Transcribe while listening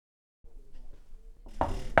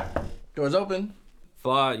Doors open.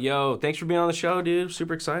 Flawd, yo, thanks for being on the show, dude.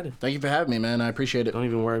 Super excited. Thank you for having me, man. I appreciate it. Don't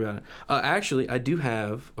even worry about it. Actually, I do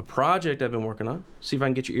have a project I've been working on. See if I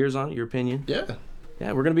can get your ears on it, your opinion. Yeah.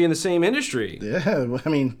 Yeah, we're going to be in the same industry. Yeah, I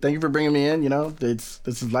mean, thank you for bringing me in. You know, this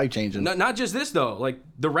is life-changing. Not just this, though. Like,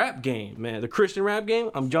 the rap game, man. The Christian rap game,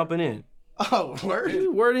 I'm jumping in. Oh, word?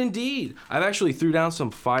 Word indeed. I've actually threw down some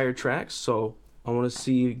fire tracks, so I want to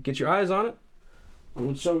see, get your eyes on it. I'm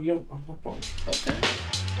going to show you on my phone. Okay.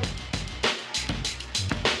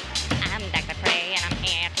 I'm Dr. Prey, and I'm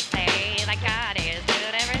here to say that God is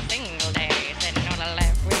good every single day. Sitting on the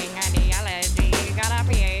left-wing ideology, got a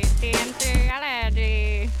PhD in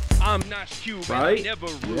theology. I'm not Cuban, Right? I never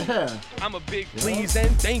rude. Yeah. I'm a big please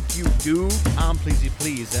and thank you, dude. I'm pleasy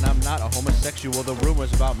pleased, and I'm not a homosexual. The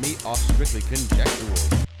rumors about me are strictly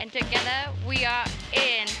conjectural. And together we are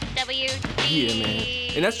in WD. Yeah, man.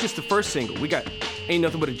 And that's just the first single. We got Ain't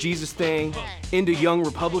Nothing But a Jesus Thing, Into Young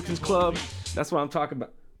Republicans Club. That's what I'm talking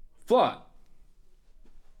about. Flawd.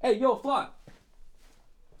 Hey, yo, Flawd.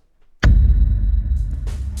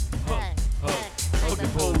 Hug the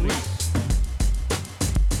police.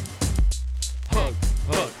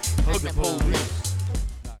 Hug the police.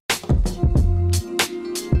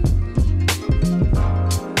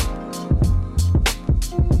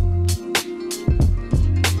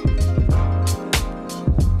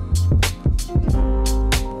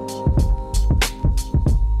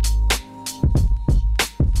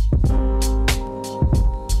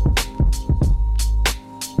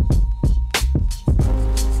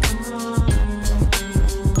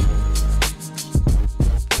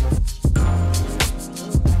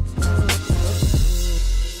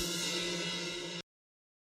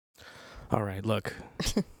 All right, look.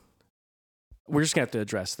 We're just going to have to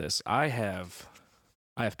address this. I have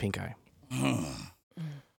pink eye.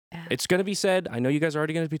 It's going to be said. I know you guys are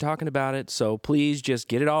already going to be talking about it, so please just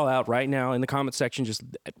get it all out right now in the comment section. Just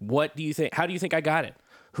what do you think? How do you think I got it?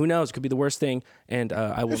 Who knows? It could be the worst thing, and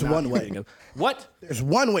I will There's not one be way. getting it. What? There's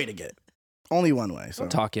one way to get it. Only one way. So. Don't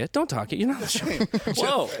talk yet. Don't talk yet. You're not.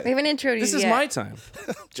 Whoa. We haven't introduced This is yet. my time.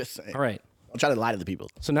 Just saying. All right. I'll try to lie to the people.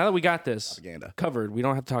 So now that we got this Propaganda. covered, we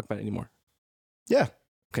don't have to talk about it anymore. Yeah.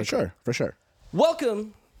 Okay, For sure. For sure.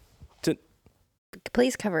 Welcome to.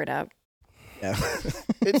 Please cover it up. Yeah.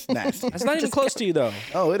 It's nasty. That's not even close to you, though.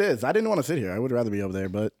 Oh, it is. I didn't want to sit here. I would rather be over there,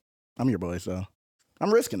 but I'm your boy, so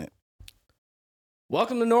I'm risking it.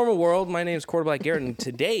 Welcome to Normal World. My name is Quarterback Garrett, and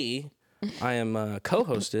today I am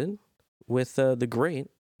co-hosted with the great,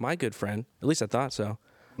 my good friend. At least I thought so.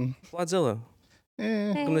 Flawdzilla.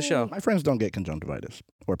 Welcome to the show. My friends don't get conjunctivitis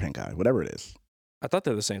or pink eye, whatever it is. I thought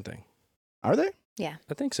they were the same thing. Are they? Yeah.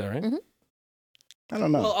 I think so, right? Mhm. I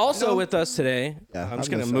don't know. Well, also with us today, Yeah, I'm I was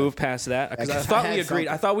just going to gonna say. move past that because I Because thought I we had agreed.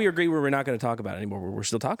 I something. thought we agreed we were not going to talk about it anymore. We're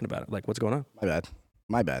still talking about it. Like, what's going on? My bad.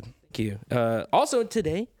 My bad. Thank you. Also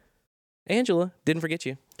today, Angela, didn't forget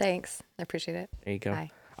you. Thanks. I appreciate it. There you go. Hi.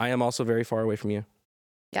 I am also very far away from you.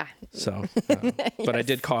 Yeah. So, but I Yes.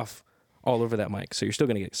 did cough all over that mic, so you're still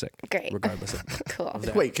going to get sick. Great. Regardless of Cool. of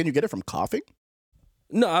that. Wait, can you get it from coughing?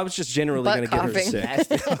 No, I was just generally Butt going to get her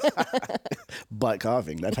coughing. sick. Butt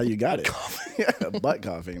coughing. That's how you got it. Yeah, butt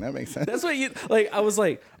coughing. That makes sense. That's what you like. I was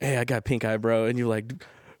like, "Hey, I got pink eye, bro," and you're like,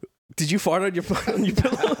 "Did you fart on your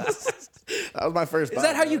pillows?" That was my first. Is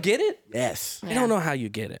that how you get it? Yes. I don't know how you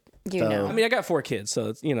get it. You So- know. I mean, I got 4 kids, so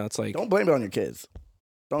it's it's like Don't blame it on your kids.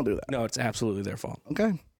 Don't do that. no, it's absolutely their fault.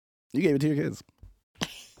 Okay. You gave it to your kids.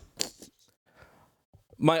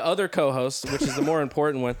 My other co-host, which is the more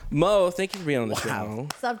important one, Meaux. Thank you for being on the show.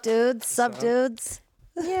 Sup, dudes? Sup, dudes?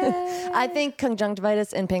 Yeah. I think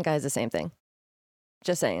conjunctivitis and pink eye is the same thing.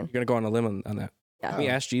 Just saying. You're gonna go on a limb on that. Yeah. Can we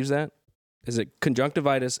ask Jeeves that? Is it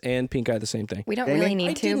conjunctivitis and pink eye the same thing? We don't Amy? really need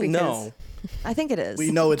I to didn't because know. I think it is. We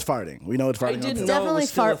know it's farting. We know it's farting. on didn't pillows. know it Definitely was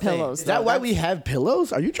still a fart thing. pillows. Is that why we have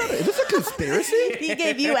pillows? Are you trying to? Is this a conspiracy? He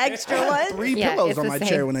gave you extra I had ones? 3 Yeah, pillows it's on the my same.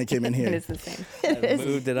 chair when I came in it here. is the same. I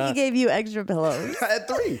moved it He up. gave you extra pillows. I had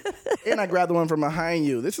 3, and I grabbed the one from behind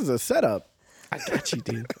you. This is a setup. I got you,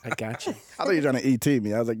 dude. I got you. I thought you were trying to ET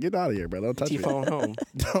me. I was like, get out of here, bro. Don't touch me. T-phone home.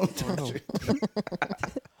 Don't touch me.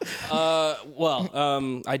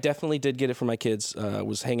 I definitely did get it for my kids.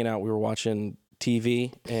 Was hanging out. We were watching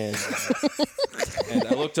TV, and and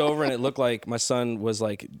I looked over, and it looked like my son was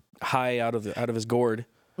like high out of his gourd.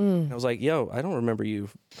 And I was like, "Yo, I don't remember you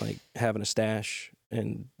like having a stash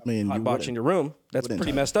and I mean, you hotboxing wouldn't. your room. That's Wouldn't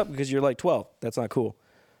pretty have. messed up because you're like 12. That's not cool."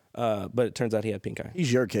 But it turns out he had pink eye.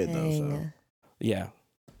 He's your kid, though. So Dang. Yeah.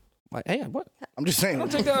 Like, hey, what? I'm just saying. I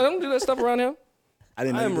don't do that stuff around him. I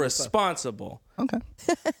didn't know. I'm you did this stuff. responsible. Okay.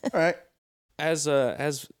 All right. As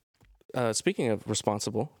speaking of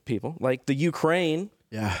responsible people, like the Ukraine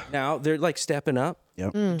Yeah. Now they're like stepping up,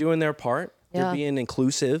 Yep. doing their part. Yeah. They're being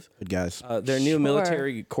inclusive. Good guys. Their new Sure.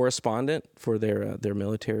 military correspondent for their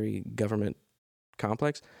military government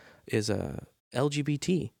complex is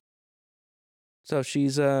LGBT. So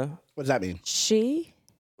she's What does that mean? She?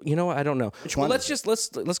 you know what? I don't know. Which Well, one let's is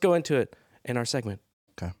just let's go into it in our segment.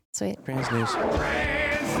 Sweet. Trans news.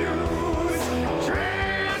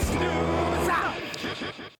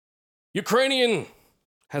 Ukrainian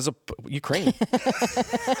has a Ukraine.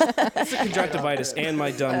 It's the conjunctivitis and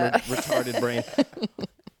my dumb retarded brain.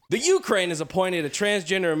 The Ukraine has appointed a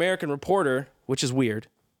transgender American reporter, which is weird.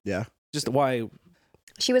 Yeah. Just why?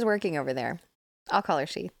 She was working over there. I'll call her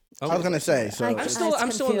she. I was gonna say. So I- I'm still in the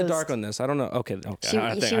confused. dark on this. I don't know. Okay. She,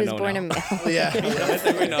 I think she I was know born now. a male. yeah. I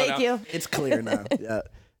think we know Thank now. you. It's clear now. Yeah.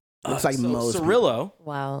 Looks like most. Cirillo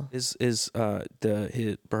Wow. is her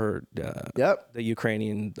Yep. the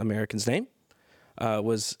Ukrainian American's name,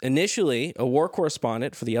 was initially a war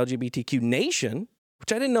correspondent for the LGBTQ nation,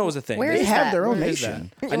 which I didn't know was a thing. Where They is have that? their own Where is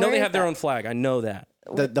nation. that? I know Where they is have their that? own flag. I know that.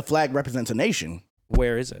 The flag represents a nation.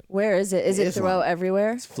 Where is it? Where is it? Is it Islam. throughout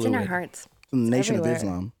everywhere? It's It's in our fluid. hearts. The nation everywhere. of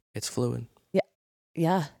Islam. It's fluid.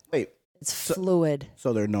 Yeah. Wait. It's fluid.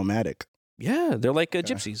 So they're nomadic. Yeah, they're like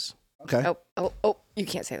gypsies. Okay. Oh, you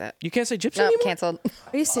can't say that. You can't say gypsy No, anymore? canceled.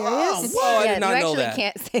 Are you serious? Whoa, I yeah, did not you know actually that.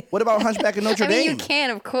 can't say What about Hunchback of Notre I mean, Dame? you can,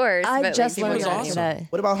 of course. I but, just like, learned people was that don't. awesome. today.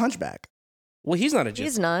 What about Hunchback? Well, he's not a gypsy.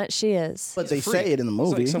 He's not. She is. But they freak. say it in the It's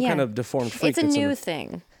movie. like some Yeah. kind of deformed freak. It's a that's in new the-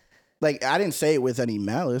 thing. Like I didn't say it with any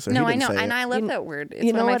malice. Or No, he I didn't know, say and it. I love You- that word. It's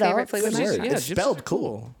you one know of my what favorite else? flavors. Good word. Yeah, It's gypsies spelled are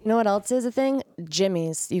cool. You know what else is a thing?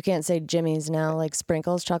 Jimmies. You can't say Jimmies now, like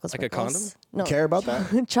sprinkles, chocolate Like a sprinkles. condom? No. Care about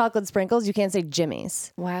that? Chocolate sprinkles. You can't say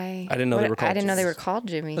Jimmies. Why? I didn't know they were called I didn't know they were Jimmys. called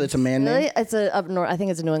Jimmy. It's a man name. Really? It's a up north. I think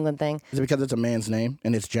it's a New England thing. Is it because it's a man's name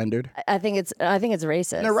and it's gendered? I think it's racist.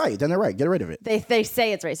 Then they're right. Then they're right. Get rid of it. They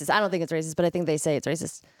say it's racist. I don't think it's racist, but I think they say it's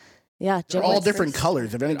racist. Yeah, They're Jimmies. all different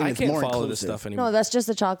colors. If anything, I it's can't more follow inclusive. this stuff anymore. No, that's just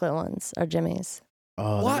the chocolate ones. Are Jimmies.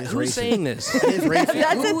 Oh, What? that is Who's racist. saying this? It is racist.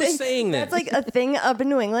 That's Who the is thing. saying this? That's like a thing up in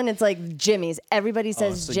New England. It's like Jimmies. Everybody Oh,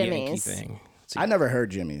 says it's a Yankee Jimmies. thing. It's a I never heard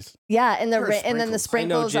Jimmy's. Yeah, and Or and then the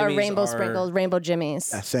sprinkles. sprinkles are Jimmies rainbow are- sprinkles, rainbow Jimmies.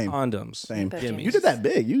 Yeah, same. condoms. Same. Jimmies. You did that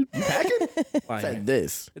big. You packing? Fine. Like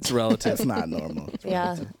this. It's relative. That's not normal.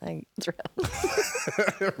 Yeah, like,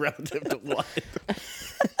 Relative to what?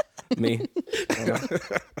 Me.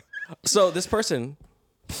 So this person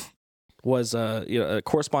was a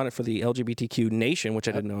correspondent for the LGBTQ nation, which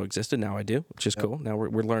I didn't know existed. Now I do, which is cool. Now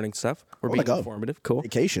we're learning stuff. We're Oh my being God. informative. Cool.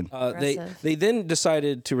 Vacation. Impressive. They then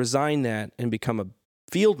decided to resign that and become a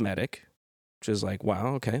field medic, which is like,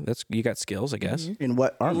 wow, okay, that's you got skills, I guess. In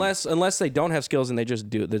what army? Unless they don't have skills and they just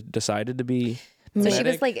they decided to be. So she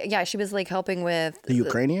medic. was she was like helping with The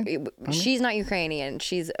Ukrainian? She's not Ukrainian.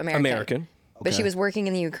 She's American. American. But she Okay. was working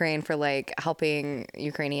in the Ukraine for like helping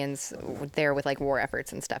Ukrainians there with like war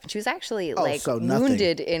efforts and stuff. And she was actually like so nothing.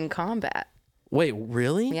 wounded in combat. Wait,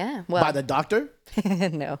 really? Yeah. Well, By the doctor?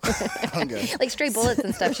 no. Okay. like stray bullets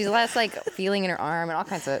and stuff. She's lost like feeling in her arm and all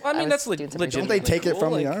kinds of. I mean, that's doing some legit. Don't they take it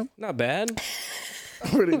from the arm? Not bad.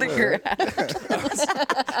 Pretty The good.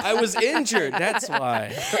 I was injured. That's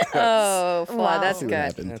why. Oh, Flaw, Wow. that's See what good.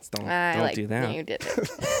 happened. That's don't I like do that. Yeah, you did it.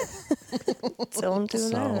 don't do So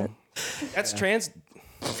that. that's trans.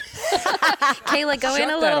 Kayla, go in Shut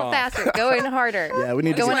a that little off. faster. Go in harder. Yeah, we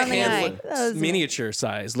need to Go in get on the hand eye. looks miniature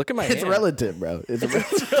size. Look at my It's hand. relative, bro. It's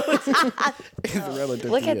relative. It's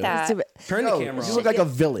relative. Look to at you. that. Turn No, the camera you on. look like a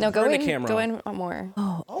villain. No, go Turn the in. camera Go on. in more.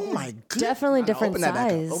 Oh my god. Definitely different Open that back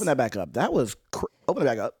size. up. Open that back up. That was open it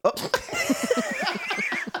back up. Oh.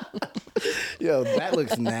 Yo, that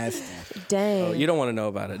looks nasty. Dang. Oh, you don't want to know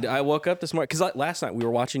about it. I woke up this morning because last night we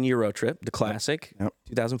were watching Euro Trip, the classic, Yep.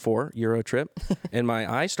 2004 Euro Trip, and my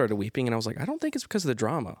eyes started weeping, and I was like, I don't think it's because of the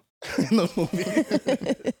drama. In the movie.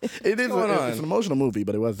 It is. going on? It's an emotional movie,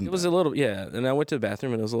 but it wasn't. It was a little, yeah. And I went to the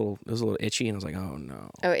bathroom, and it was a little itchy, and I was like, oh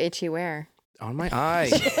no, Oh, itchy where? on my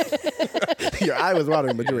eye. Your eye was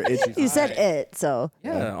watering, but you were itchy. You said it, so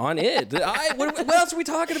Yeah, on it. The eye. What else are we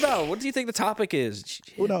talking about? What do you think the topic is?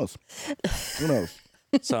 Who knows? Who knows?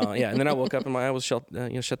 So yeah, and then I woke up and my eye was shut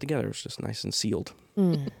together. It was just nice and sealed.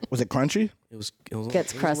 Was it crunchy? It was. Gets it was a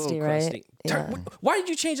little crusty, right? crusty. Yeah. Why did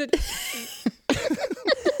you change it?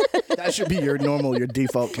 That should be your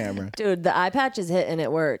default camera. dude, the eye patch is hit and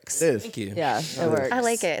it works. It is. Thank you. Yeah, it works. I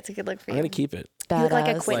like it. It's a good look for I'm you. gonna keep it. You look like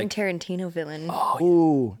a Badass. Quentin Tarantino villain.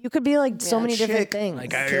 Ooh. You could be like so Yeah. many different Chick.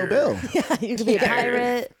 things. Kill Bill. Yeah, you could be a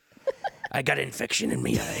pirate. I got infection in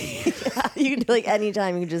my eye. You could do like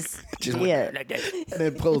anytime. You could just Yeah. And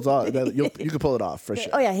it pulls off. You can pull it off for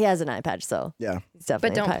sure. Oh yeah, he has an eye patch, so Yeah. he's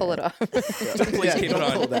definitely. But don't pull it off. Please keep it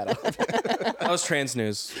Don't pull on. that off. That was trans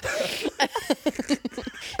news.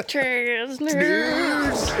 Trans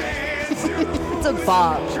It's a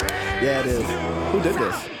bob. Yeah, it is. Who did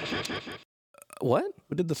this? What?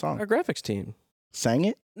 Who did the song? Our graphics team. Sang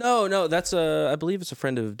it? No, that's I believe it's a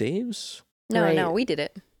friend of Dave's. No, Right. no, we did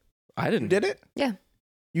it. I didn't. Did it? Yeah.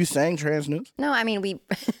 You sang Trans News? No, I mean we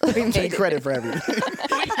Take made credit for everything.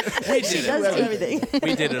 We did He does it. everything.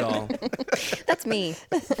 We did it all. That's me.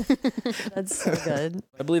 That's so good.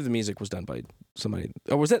 I believe the music was done by somebody.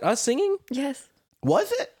 Oh, was that us singing? Yes. Was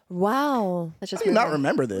it? Wow. That's How just do you not moving.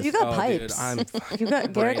 remember this? You got Oh, pipes. dude, I'm. You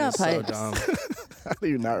got brain Garrett got is so pipes. dumb. How do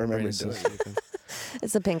you not Brain remember is so doing it? stupid.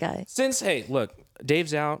 It's a pink eye. Since hey, look,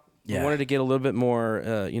 Dave's out. Yeah. We wanted to get a little bit more,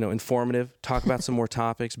 informative. Talk about some more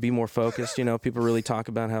topics. Be more focused. People really talk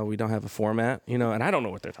about how we don't have a format. And I don't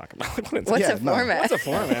know what they're talking about. What's Yeah, a no. format? What's a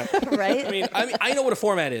format? Right? I know what a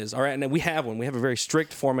format is. All right, and we have one. We have a very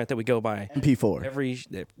strict format that we go by.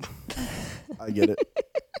 MP4. I get it.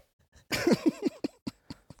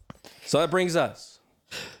 So that brings us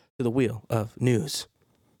to the wheel of news.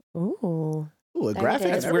 Ooh. Ooh, a There graphic it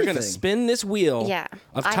and is. everything. We're gonna spin this wheel. Yeah.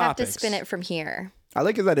 Of I have to topics. spin it from here. I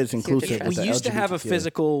like it that it's inclusive. We We with the used to have a LGBTQ.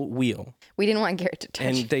 physical wheel, We didn't want Garrett to touch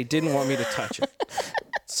and it. they didn't want me to touch it.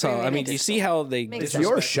 So We I made mean, it you see how they Makes disrespect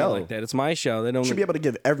your me show. like that? It's my show. They don't. You should be able to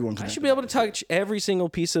give everyone. I should be able to touch every single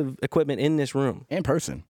piece of equipment in this room. in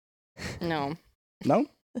person. No. No.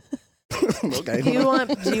 Okay. Do you want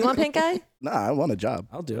pink eye? Nah, I want a job.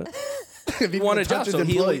 I'll do it. If You want a job, his so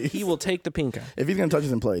employees, he will take the pink eye. If he's gonna touch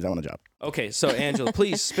his employees, I want a job. Okay, so Angela,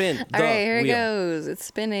 please spin the All right, here it wheel. goes. It's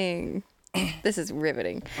spinning. This is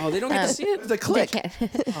riveting. Oh, they don't get to see it. It's a click. They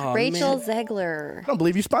can't. Aw, Rachel man. Zegler. I don't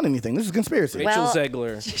believe you spun anything. This is conspiracy. Rachel Well-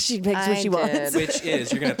 Zegler, She makes what I she wants. did. which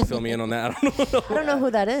is you're gonna have to fill me in on that. I don't know. I don't know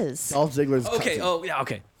who that is. Dolph Ziggler's Okay. cousin. Oh, yeah.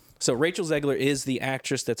 Okay. So Rachel Zegler is the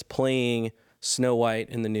actress that's playing Snow White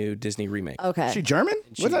in the new Disney remake. Okay. Is she German?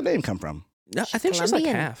 Where's that name come from? No, I think she's like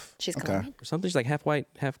Colombian. half She's Okay. Colombian. or something. She's like half white,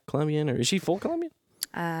 half Colombian, or is she full Colombian?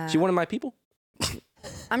 She one of my people.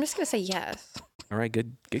 I'm just gonna say yes. All right.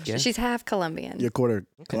 Good guess. She's half Colombian. You're quarter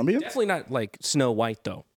Colombian? Definitely not like Snow White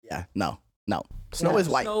though. Yeah. No. Snow is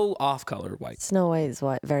white. Snow off color white. Snow White is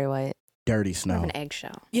white, very white. Dirty More of snow. an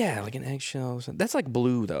eggshell. Yeah, like an eggshell. or something. That's like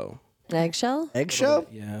blue though. An eggshell? Eggshell?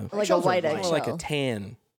 Yeah. Like a Eggshells are white white. More eggshell. like a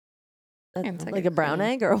tan, It's Like, like a a brown cream.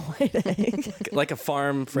 egg or a white egg? like a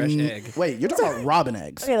farm fresh egg. Wait, you're talking about robin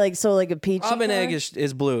eggs. Okay, like so like a peach. Robin egg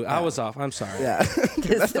is blue. I was off. I'm sorry. Yeah.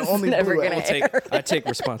 That's the is only never blue gonna egg. air. I take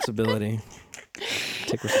responsibility.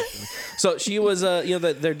 So she was,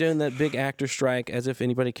 they're doing that big actor strike, as if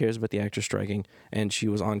anybody cares about the actor striking, and she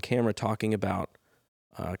was on camera talking about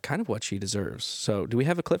kind of what she deserves. So, do we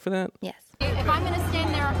have a clip for that? Yes. If I'm going to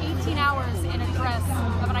stand there 18 hours in a dress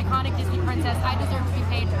of an iconic Disney princess, I deserve to be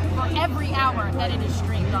paid for every hour that it is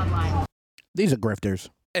streamed online. These are grifters.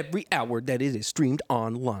 Every hour that it is streamed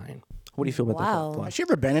online. What do you feel about Wow. that? Flash? Has she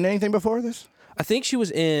ever been in anything before this? I think she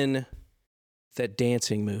was in that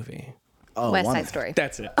dancing movie. Oh, West one Side of- Story.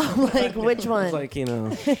 That's it. Like which It's one? like, they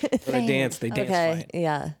dance Okay, fight.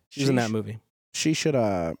 yeah. She was in that movie. She should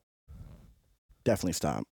definitely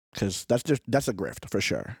stop because that's a grift for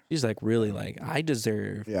sure. She's like, really, like, I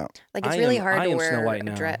deserve. Yeah. Like it's I really am- hard I to am Snow wear White a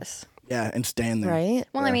now. dress. Yeah, and stand there. Right?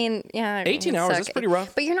 Well, I mean, yeah. 18 it hours, suck. that's pretty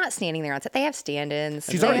rough. But you're not standing there on set. They have stand-ins.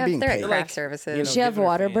 She's They already have- being they're paid. at Like, craft services. you know, She have giving her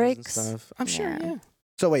water fans and breaks? stuff. I'm sure, Yeah. yeah.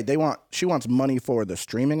 So wait, she wants money for the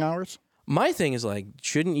streaming hours My thing is like,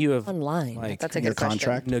 shouldn't you have Online. like That's a in good your question.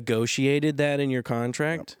 contract. negotiated that in your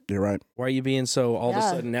contract? You're right. Why are you being so all of a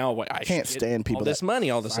Yeah. sudden now? I Can't should get stand people all this that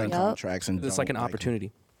money all of a Sign sudden. contracts and It's like an don't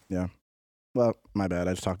opportunity. Yeah. Well, my bad.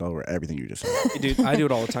 I just talked over everything you just said. Hey, dude, I do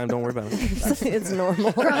it all the time. Don't worry about it. It's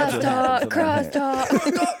normal. Crosstalk, crosstalk.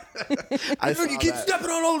 I saw that. stepping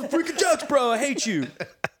on all the freaking jokes, bro. I hate you.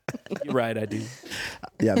 You're right, I do.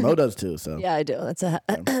 Yeah, Mo does too. So Yeah, I do. That's a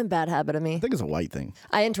bad habit of I me. think it's a white thing.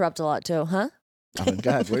 I interrupt a lot too, huh? Go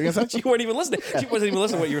ahead. What are you gonna say? You weren't even listening. She wasn't even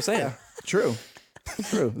listening to what you were saying. True.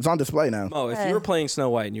 True. It's on display now. Mo, if you were playing Snow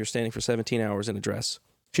White and you were standing for 17 hours in a dress,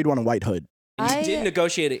 She'd want a white hood. and you I- didn't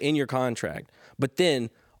negotiate it in your contract, but then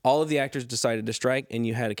all of the actors decided to strike and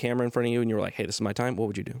you had a camera in front of you and you were like, hey, this is my time, what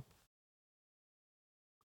would you do?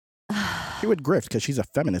 She would grift because she's a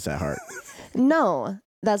feminist at heart. No,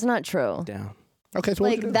 that's not true. Down. Okay, so what would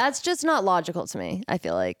Like you do? that's just not logical to me. I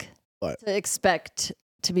feel like What? to expect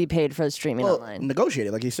to be paid for streaming Well, online. negotiate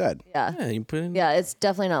it, like you said. Yeah, Yeah, you put in. yeah, it's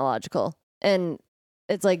definitely not logical, and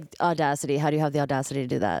it's like audacity. How do you have the audacity to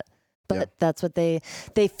do that? But Yeah. that's what they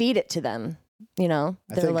feed it to them. You know,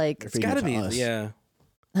 I they're think like, they're It's feeding got it to be, us. yeah.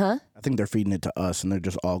 Huh? I think they're feeding it to us, and they're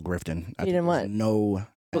just all grifting. I Feeding think what? there's No.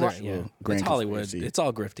 Well, actual yeah. grand It's Hollywood. conspiracy. It's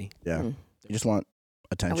all grifty. Yeah. They just want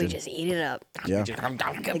And attention. we just eat it up. Yeah. Give me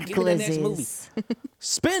the next movie. Glizzies.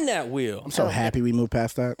 Spin that wheel. I'm so happy we moved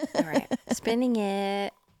past that. All right. Spinning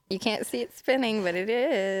it. You can't see it spinning, but it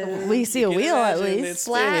is. We see a can wheel at imagine least. it's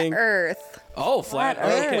Flat spinning. Earth. Oh, flat.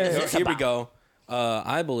 Flat Okay, Earth. here we go.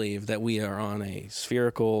 I believe that we are on a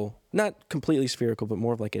spherical, not completely spherical, but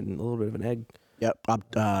more of like a little bit of an egg. Yep. What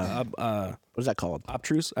is that called?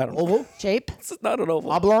 Obtruse? I don't know. Oval? Shape? It's not an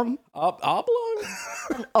oval. Oblong? Oblong?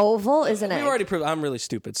 Oval is an We've egg. already proved. I'm really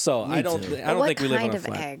stupid, so I don't. too. I don't what think we live on kind a of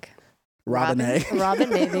flat. egg? Robin egg. Robin,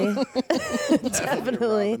 maybe.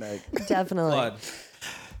 Definitely. Robin egg. Definitely. Blood.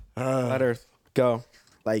 Flat Earth. Go.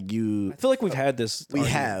 Like you, I feel like we've had this. we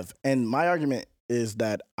argument. have. And my argument is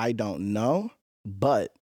that I don't know,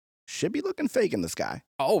 but should be looking fake in the sky.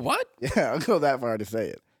 Oh, what? Yeah, I'll go that far to say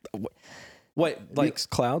it. What? Like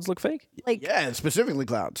clouds look fake? Like, Yeah, specifically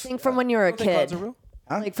clouds. think from when you were a You don't think clouds kid. are real?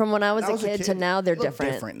 Huh? Like from when I was, When a, kid to now, they're they look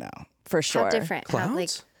different. different now. For sure. How different? How, like,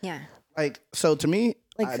 Clouds? yeah. Like, so to me,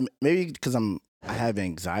 Like- maybe because I have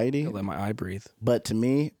anxiety, I'll let my eye breathe. but to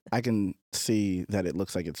me, I can see that it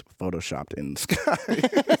looks like it's photoshopped in the sky.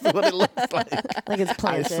 That's what it looks like. Like it's I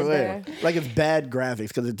planted swear. there. Like it's bad graphics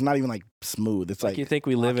because it's not even like smooth. It's Like like, you think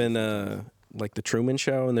we live in like the Truman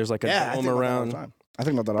Show, and there's like a yeah, I dome think about that all the around. time. I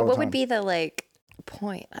think about that all But the what time. would be the like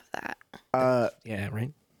point of that? Yeah,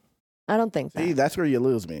 right. I don't think See, that. that's where you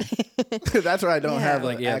lose me. That's where I don't have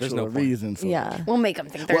Like, an yeah, there's actual no point. reason for it. Yeah. We'll make them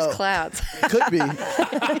think there's Well- clouds. It could be.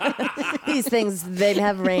 These things, they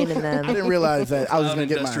have rain in I them. didn't realize that I was going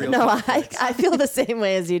to get my... Industrial. No, I feel the same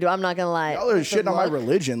way as you do. I'm not going to lie. Y'all are shitting on my Look.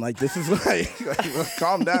 religion. Like, this is like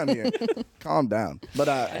calm down here. Calm down. But,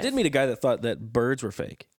 I did meet a guy that thought that birds were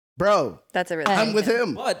fake. bro, That's a real I'm thing. with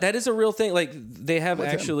him. But that is a real thing. Like they have with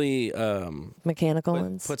him. actually Mechanical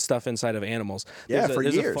ones. put stuff inside of animals. Yeah, for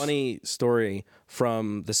there's years. a funny story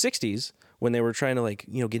from the 60s when they were trying to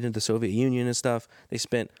get into the Soviet Union and stuff. They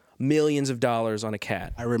spent millions of dollars on a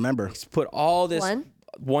cat. I remember. Put all this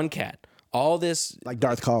One? cat, all this Like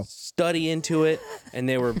Darth Call. study into it, and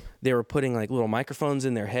they were putting like little microphones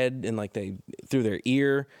in their head and like they through their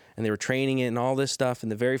ear, and they were training it and all this stuff.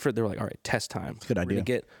 And the very first, they were like, "All right, test time. Good We're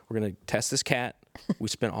idea. gonna test this cat. We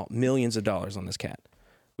spent millions of dollars on this cat.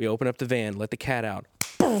 We open up the van, let the cat out,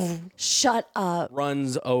 Shut up.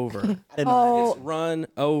 runs over, I didn't know that. run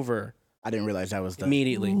over I didn't realize that was the...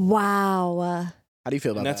 immediately. Wow. How do you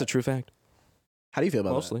feel about And that's that? a true fact, How do you feel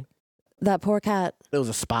about mostly. That poor cat. that? It was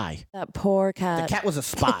a spy. That poor The cat. cat was a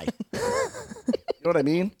spy. You know what I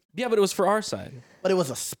mean? Yeah, but it was for our side. But it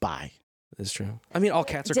was a spy. That's true. I mean, all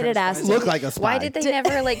cats are. Did kind it of ask spies. Look like a spy. Why did they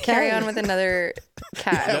never like carry on with another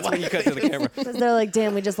cat? That's when you cut to the camera. Because they're like,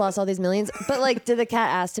 damn, we just lost all these millions. But like, did the cat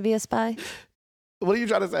ask to be a spy? What are you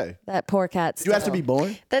trying to say? That poor cat. Did you have to be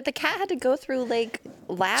born? That the cat had to go through like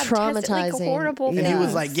lab tests, like Traumatizing. horrible. And he Yeah.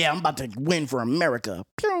 was like, yeah, I'm about to win for America.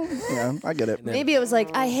 Pew. Yeah, I get it. Maybe it was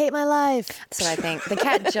like, I hate my life. That's what I think. The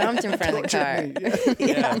cat jumped in front of the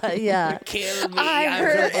car. Yeah. Kill me. I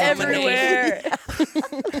hurt everywhere.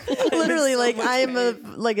 Literally, like I'm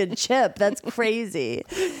a chip. That's crazy.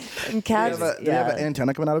 And cats. Do you have an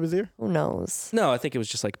antenna coming out of his ear? Who knows? No, I think it was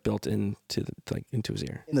just like built into into his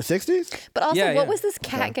ear. In the 60s? But also, Yeah, what yeah. was this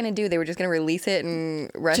cat gonna do? They were just gonna release it in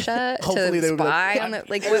Russia Hopefully to they would be like, spy on the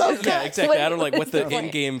like. Yeah, exactly. I don't know like what the point?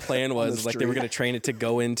 in-game plan was. the Like they were street. going to train it to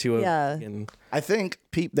go into a. Yeah. And, I think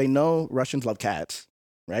they know Russians love cats,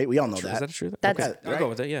 right? We all know is that. that true? That's- Okay, I'll go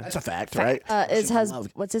with that. Yeah. That's a fact, right?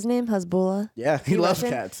 What's his name? Hezbollah? Yeah, he loves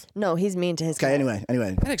Russian? cats. No, he's mean to his Okay, cat.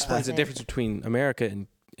 anyway. That explains the difference between America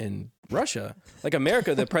and Russia. Like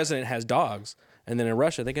America, the president has dogs, and then in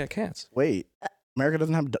Russia they got cats. Wait, America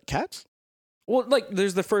doesn't have cats? Well, like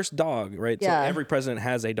there's the first dog, right? Yeah. So every president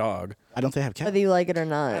has a dog. Why don't they have cats? Whether you like it or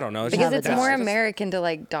not. I don't know. It's Because just- it's that's- more that's- American to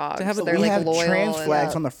like dogs. To have a- They're we like have loyal. trans and-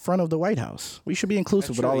 flags on the front of the White House. We should be inclusive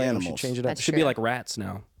That's with true, all yeah, we animals. should change it up. That's It should be true. like rats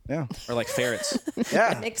now, Yeah, or like ferrets.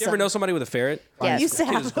 yeah. Mix You ever them. know somebody with a ferret? Yes. Used to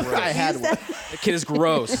Kid is have. gross. I had one. The kid is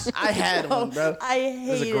gross. I had one, bro. I He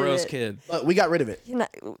was hated a gross it. kid. But we got rid of it. You know,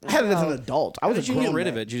 I had it as an adult. I How was did a you get grown rid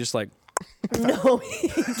of man. it? You just like no, he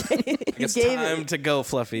it's gave time it. to go, He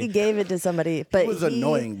Fluffy. gave it to somebody, but It was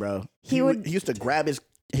annoying, bro. he would- He used to grab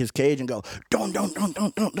his cage and go, don't,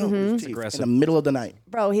 with his teeth aggressive. in the middle of the night.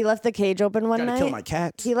 Bro, he left the cage open one Gotta night. kill my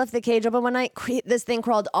cats. He left the cage open one night. This thing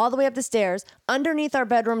crawled all the way up the stairs, underneath our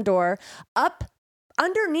bedroom door, up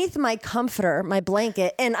underneath my comforter, my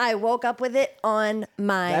blanket, and I woke up with it on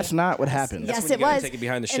my. That's not what happened. Yes, when you it gotta was. take it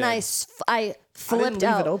behind the and I shed. I I didn't flipped leave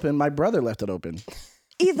out. it open. My brother left it open.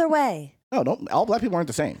 Either way, No, don't. All black people aren't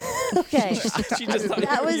the same. Okay. She just thought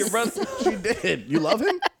That you were your was- brother. You did. You love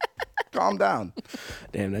him? Calm down.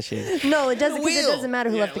 Damn, that shit. No, it doesn't because it Will. doesn't matter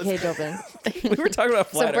who left the cage open. We were talking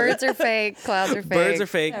about So flat Earth. birds are fake, clouds are fake. Birds are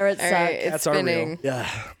fake. Parrots All suck. right, it's Cats are real. spinning. Yeah.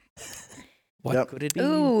 What Yep. could it be?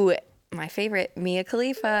 Ooh, my favorite, Mia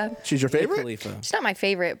Khalifa. She's your Mia favorite? Khalifa. She's not my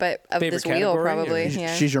favorite, but of Favorite this wheel, category, or- probably.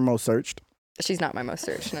 Yeah. She's your most searched. She's not my most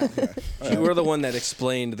searched. No. You were the one that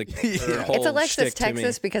explained the her whole It's Alexis, shtick to me.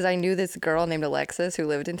 Texas, because I knew this girl named Alexis who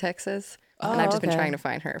lived in Texas. And I've just been okay. trying to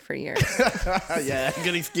find her for years. Yeah,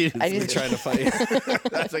 good excuse. I Been just trying to fight.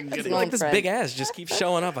 That's a good It's excuse. my Like this friend. big ass just keeps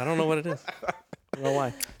showing up. I don't know what it is. I don't know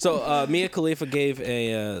why. So Mia Khalifa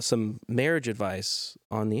gave some marriage advice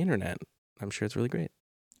on the internet. I'm sure it's really great.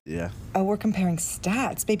 Yeah. Oh, we're comparing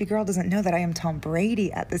stats. Baby girl doesn't know that I am Tom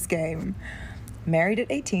Brady at this game. Married at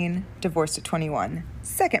 18, divorced at 21.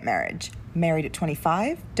 Second marriage, married at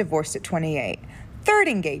 25, divorced at 28. Third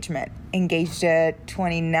engagement, engaged at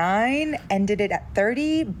 29, ended it at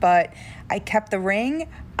 30, but I kept the ring.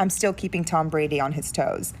 I'm still keeping Tom Brady on his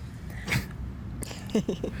toes.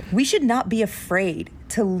 We should not be afraid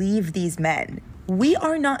to leave these men. We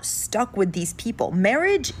are not stuck with these people.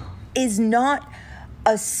 Marriage is not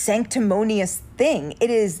a sanctimonious thing. It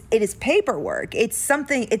is paperwork. It's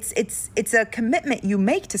something, it's a commitment you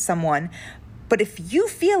make to someone. But if you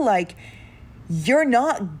feel like you're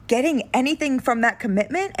not getting anything from that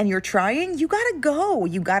commitment and you're trying, you gotta go.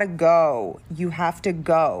 You gotta go. You have to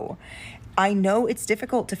go. I know it's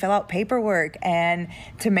difficult to fill out paperwork and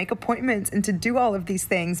to make appointments and to do all of these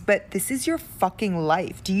things, but this is your fucking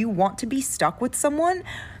life. Do you want to be stuck with someone?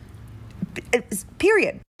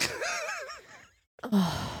 Period.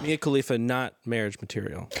 Mia Khalifa, not marriage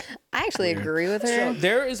material. I actually agree with her.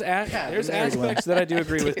 There's aspects that I do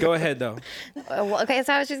agree with. Go ahead though. Well, okay,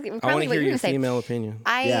 so I was just I want probably to what hear you're your gonna say. female opinion.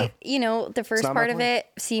 Yeah. The first not my part of point. it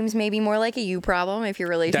seems maybe more like a you problem if your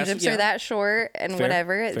relationships yeah. are that short and Fair,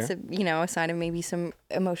 whatever. It's fair. a sign of maybe some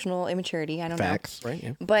emotional immaturity. I don't Facts. Right? Yeah.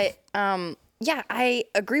 know. But yeah, I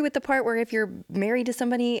agree with the part where if you're married to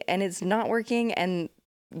somebody and it's not working and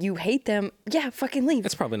you hate them, yeah, fucking leave.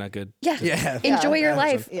 It's probably not good. Yeah. Yeah. Enjoy your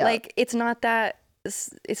life. Yeah. Like it's not that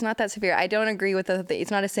severe. I don't agree with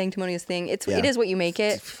it's not a sanctimonious thing. It is what you make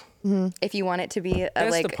it. If you want it to be a,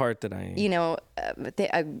 That's like the part that I.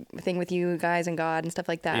 a thing with you guys and God and stuff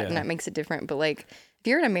like that, Yeah. and that makes it different. But like if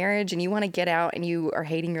you're in a marriage and you want to get out and you are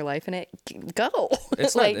hating your life in it, go.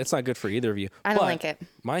 It's like, not. It's not good for either of you. I don't But like it.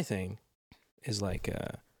 My thing is like,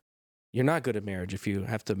 you're not good at marriage if you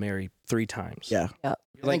have to marry 3 times. Yeah.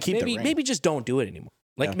 Like keep the ring. maybe just don't do it anymore.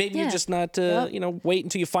 Like Yeah. maybe Yeah. you're just not Yep. wait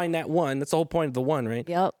until you find that one. That's the whole point of the one, right?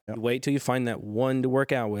 Yep. You wait till you find that one to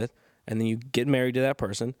work out with, and then you get married to that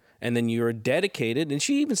person, and then you're dedicated. And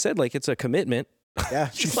she even said like it's a commitment. Yeah.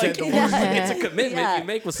 She It's said like the word. it's a commitment Yeah. you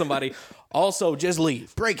make with somebody. Also, just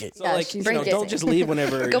leave. Break it. So Yeah, like she's break it. don't just leave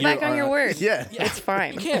whenever Go you back on are- your word. Yeah. It's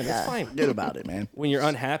fine. You can. It's fine. Forget about it, man. When you're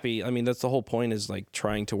unhappy, I mean, that's the whole point is like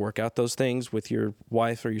trying to work out those things with your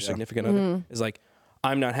wife or your significant other. Is like,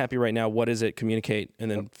 I'm not happy right now. What is it? Communicate and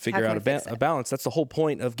then figure can out we fix a it? balance. That's the whole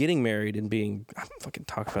point of getting married and being. I'm fucking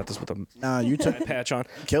talking about this with a Nah, you took patch on.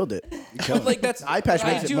 killed it. You killed But like it. that's eye patch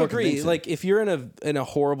I makes it do more agree. convincing. Like if you're in a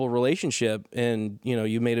horrible relationship and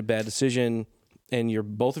you made a bad decision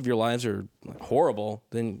and both of your lives are like, horrible,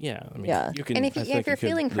 then yeah, I mean Yeah. you can. And I if think you're you could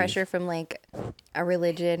feeling leave. pressure from like a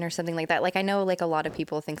religion or something like that, like I know like a lot of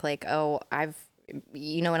people think like, oh,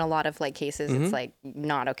 in a lot of like cases, it's like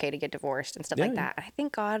not okay to get divorced and stuff like Yeah. that. I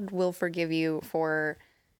think God will forgive you for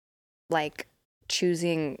like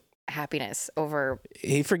choosing happiness over.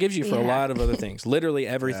 He forgives you for a Yeah. lot of other things, literally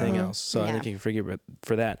everything else. So I Yeah. think he can forgive you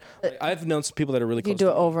for that. Like, I've known some people that are really If you close. do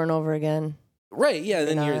to it me. over and over again. Right?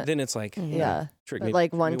 Yeah. not- Then it's like Yeah. trick But me.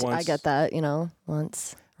 like trick me once, I get that,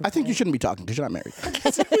 once. I think you shouldn't be talking because you're not married.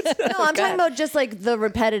 No, I'm talking about just like the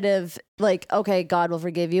repetitive, like, okay, God will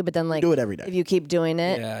forgive you, but then like Do it every day. if you keep doing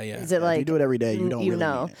it, Yeah, yeah. is it If like you do it every day, you don't really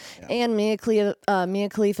know? mean it. Yeah. And Mia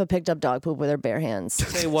Khalifa picked up dog poop with her bare hands.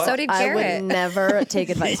 Say what? So did I Garrett. would never take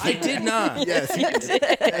advice. I did not. Yes, he did.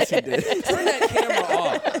 Yes, he did. Turn that camera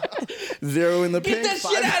off. 0 in the Get pink. that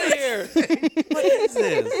shit out of here. What is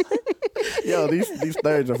this? Yo, these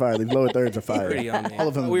thirds are fire. These lower thirds are fire. Pretty on me. All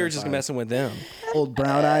of them. We are were just fire. messing with them. Old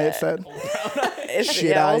brown eye. It said. Shit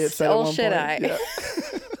yeah, eye. old- It said at old one shit point. eye. Yeah.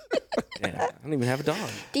 Yeah, I don't even have a dog.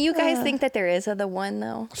 Do you guys think that there is the one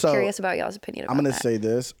though? So, Curious about y'all's opinion about I'm gonna that. say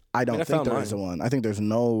this. I don't I think found there is a mine. one. I think there's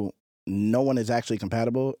no one is actually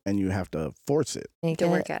compatible, and you have to force it. Make to it-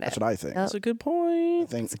 work at That's it. what I think. Yep. That's a good I point.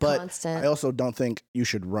 think, It's but constant. I also don't think you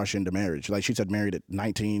should rush into marriage. Like she said, married at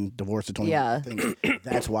 19, divorced at 21. Yeah. I think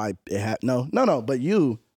that's why it had no. But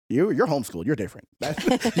you You're homeschooled. You're different.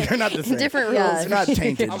 You're not the same. Different rules. Yeah. You're not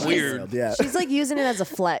tainted. I'm by weird. the world. Yeah. She's like using it as a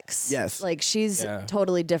flex. Yes. Like she's Yeah.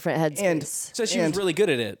 totally different headspace. And- So she was really good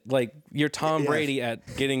at it. Like you're Tom Yes. Brady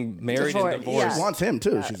at getting married Divorce, and divorced. yeah. She wants him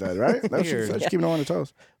too. She said, right? That's what she Weird. said. She's keeping her on her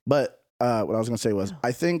toes. But what I was gonna say was,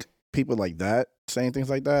 I think people like that saying things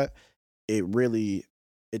like that,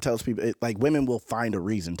 it tells people like women will find a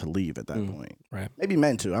reason to leave at that point. Right. Maybe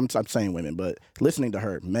men too. I'm saying women, but listening to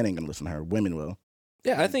her, men ain't gonna listen to her. Women will.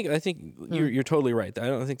 Yeah, I think you're totally right. I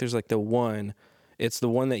don't think there's like the one. It's the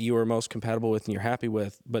one that you are most compatible with and you're happy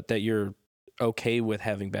with, but that you're okay with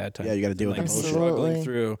having bad times. Yeah, you got to deal with like emotion. struggling Absolutely.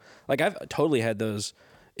 through. Like I've totally had those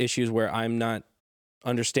issues where I'm not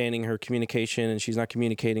understanding her communication and she's not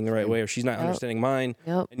communicating the right way, or she's not understanding mine.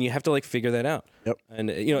 Yep. And you have to like figure that out. Yep. And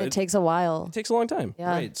you know, It takes a while. it takes a long time. Yeah.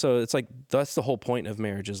 Right. So it's like that's the whole point of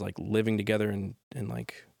marriage is like living together and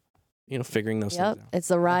like, you know, figuring those Yep. things out. It's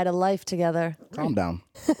the ride of life together. Calm down.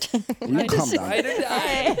 You calm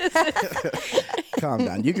down. Calm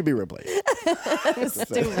down. You could be replaced.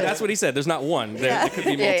 That's what he said. There's not one. There could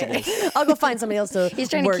be multiple. I'll go find somebody else to He's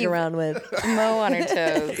trying to work keep- around with. Mo on her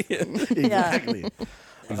toes. Exactly.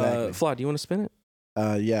 Exactly. Flaw, do you want to spin it?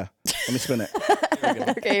 Yeah. Let me spin it.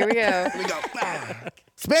 Okay, here we go.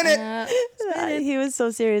 Spin it. He was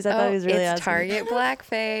so serious. I thought he was really it's asking. Target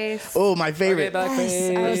blackface. Oh, my favorite.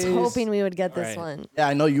 Okay, I was hoping we would get All this right. one. Yeah,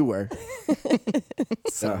 I know you were.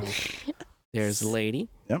 So there's a lady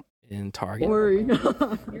Yep. in Target.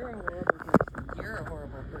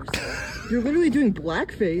 You're literally doing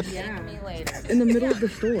blackface in the middle of the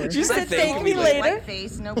store. She said Thank me later.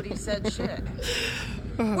 Face, nobody said shit.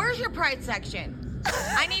 Where's your pride section?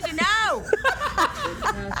 I need to know.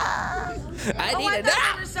 I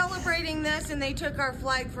thought we were celebrating this and they took our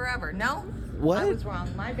flag forever. No? What? I was wrong.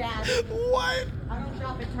 My bad. What? I don't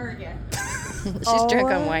shop at Target. She's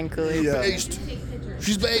drunk on wine Kool-Aid. Yeah.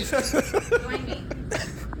 She's based. Join me.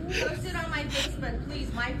 Post it on my Facebook,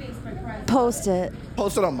 please. My Facebook presence. Post it.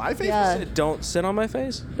 Post it on my face? Yeah. Don't sit on my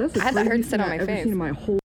face. That's the I heard craziest sit thing on my I've ever face. seen in my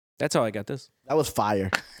whole That's how I got this. That was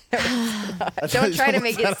fire. Don't try to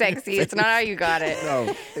make it sexy. It's not how you got it.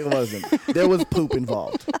 No, it wasn't. There was poop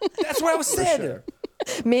involved. That's what I was saying.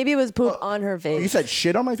 Maybe it was poop on her You face. said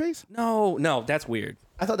shit on my face? No, that's weird.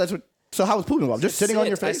 I thought that's what. So how was poop involved? Just sitting on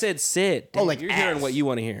your Sit. I face? said sit. Oh, like you're hearing ass. what you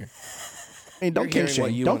want to hear. I mean, don't you're king hearing what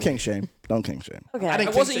shame. you Don't wanna- king shame. Don't king shame. Okay. I It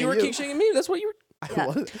didn't wasn't king you were shame king shaming me. That's what you were. I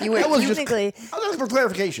was. You were That was technically I was asking for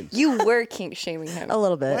clarification. you were kink shaming him a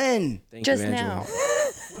little bit. When? Thank just you, Angela. now.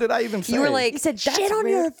 What did I even say? You were like, You said "That's shit on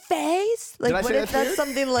weird." your face? Like, Did I what say if that's that's weird?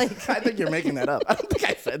 something like I think you're making that up. I don't think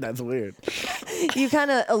I said that's weird. you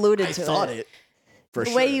kind of alluded I to thought it? it. For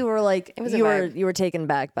The sure. way you were like, was a you were vibe. taken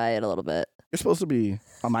back by it a little bit. You're supposed to be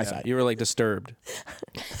on my side. You were like disturbed.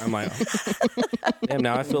 I'm like, damn.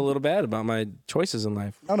 Now I feel a little bad about my choices in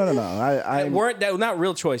life. No. I Weren't that not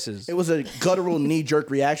real choices? It was a guttural knee jerk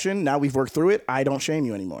reaction. Now we've worked through it. I don't shame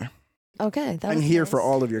you anymore. Okay, that I'm was here nice. for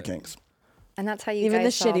all of your kinks. And that's how you Even the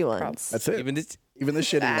guys solve shitty problems. ones. That's it. Even this. Even the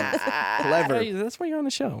shitty ones. Clever. Hey, that's why you're on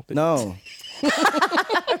the show. No.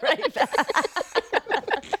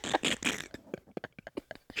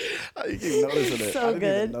 You keep noticing it. So I didn't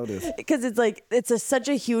good. even notice. Because it's like such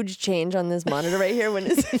a huge change on this monitor right here when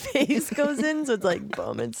his face goes in. So it's like,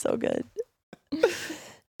 boom, it's so good.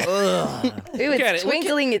 Ooh, it's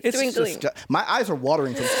twinkling. It's twinkling. My eyes are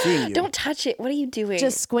watering from seeing you. Don't touch it. What are you doing?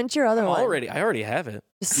 Just squint your other one. I already have it.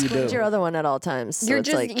 Just squint your other one at all times. So You're it's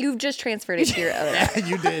just like, you've just transferred it to your other. Yeah,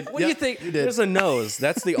 you did. What do you think? You did. There's a nose.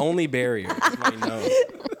 That's the only barrier. is my nose.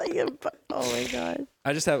 oh my god.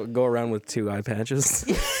 I just have go around with 2 eye patches.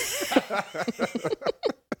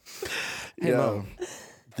 Hey, Mo.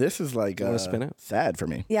 This is like wanna spin it? sad for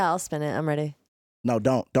me. Yeah, I'll spin it. I'm ready. No,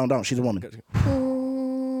 don't. She's a woman.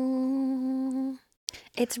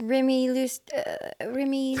 It's Remy Lucy.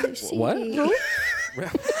 What? You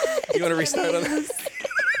want to restart on that?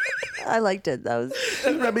 I liked it. That was.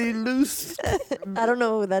 Remy loose. I don't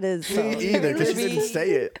know who that is. So. Me either, because she didn't say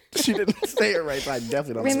it. She didn't say it right, so I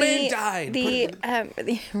definitely don't. Remy died.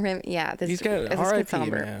 Yeah, this He's got this is R.I.P.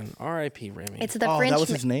 somber. man. R.I.P. Remy. It's the Oh, French. that was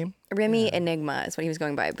his name? Remy Enigma is what he was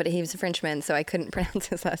going by, but he was a Frenchman, so I couldn't pronounce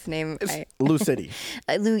his last name. Lucity.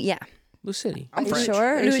 Yeah. Lucity. Are you sure?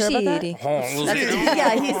 Are you sure about that?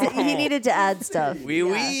 Yeah, he needed to add stuff.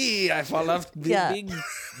 Oui. I fall off big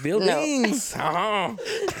buildings.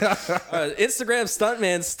 Instagram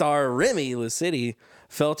stuntman star Remy Lucity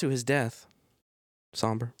fell to his death.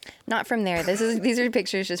 Somber. Not from there. These are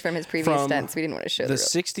pictures just from his previous From stunts. We didn't want to show the real-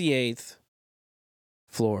 68th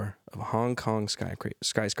floor of a Hong Kong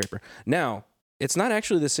skyscraper. Now, it's not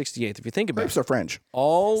actually the 68th. If you think about Crepes it, are French.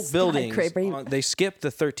 all buildings, Skyscraper. they skipped the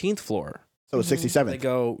 13th floor. So it's 67th. They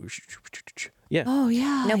go. Yeah. Oh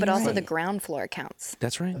yeah. No, but you're also right. the ground floor counts.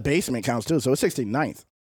 That's right. Basement counts too, so it's 69th.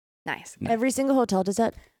 Nice. Every single hotel does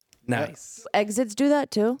that. Nice. Exits do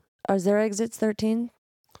that too. Are there exits 13?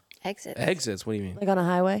 Exits. What do you mean? Like on a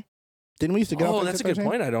highway? Didn't we used to get off? Oh, at that's a good 13?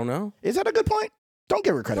 point. I don't know. Is that a good point? Don't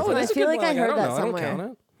give her credit Oh, for I that. feel like I heard don't that know. somewhere. I don't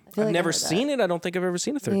count it. I feel I've like I never heard that. seen it. I don't think I've ever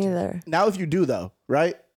seen a 13. Me either. Now, if you do though,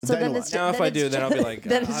 right? So then what? it's Now, if then I it's do, then I'll be just- like,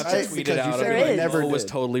 then I'll it's have to just- tweet because it you out. said I'll be you like, never Mo was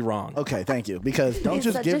did. totally wrong. Okay, thank you. Because don't He's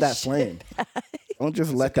just such give a that shit flame. Don't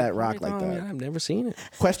just let that rock like that. I've never seen it.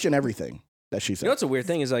 Question everything that she You said. know what's a weird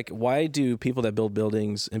thing is like, why do people that build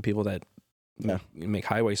buildings and people that make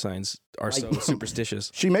highway signs are so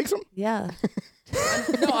superstitious? She makes them? Yeah.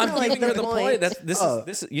 No, I'm Like giving her the point. point. This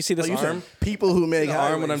is you see this you said arm? people who make The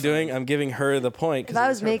arm what highway I'm doing, I'm giving her the point. 'cause If I it's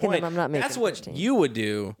was her making point. them, I'm not making That's what 13. you would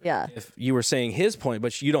do. Yeah. If you were saying his point,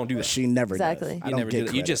 but you don't do that. She never Exactly. does. I You don't never get do that.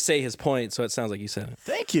 You credit. just say his point, so it sounds like you said it.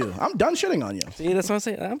 Thank you. I'm done shitting on you. See, that's what I'm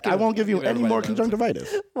saying. I won't give you any everybody more that.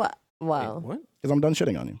 conjunctivitis Wow. What? because I'm done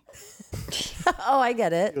shitting on you. Oh, I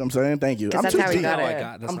get it. You know what I'm saying? Thank you. 'Cause I'm that's too how we deep. got How it. I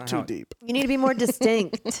got. That's I'm not too how, deep. You need to be more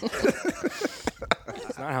distinct.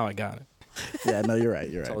 That's not how I got it. Yeah, no, you're right.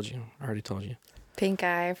 You're I right. told you. I already told you. Pink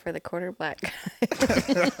eye for the quarter black guy.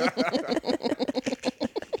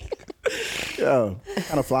 Yo,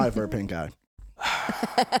 kind of fly for a pink eye.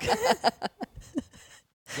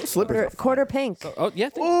 Those slippers. Quarter pink. Oh yeah.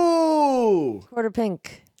 Ooh, Quarter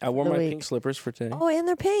pink. I wore the my week. pink slippers for today. Oh, and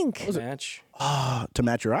they're pink. To match. to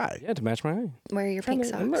match your eye. Yeah, to match my eye. Where are your pink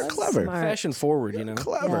I'm socks? Clever. Smart. Fashion forward, you know.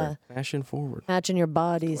 Clever. Fashion forward. Matching your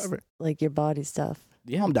bodies, Clever. like your body stuff.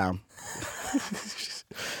 Yeah. I'm down. I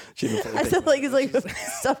feel like it's like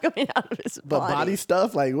stuff coming out of his But body. body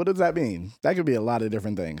stuff, like, what does that mean? That could be a lot of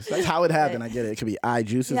different things. That's how it happened. I get it. It could be eye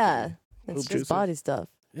juices. Yeah, poop it's just juices. body stuff.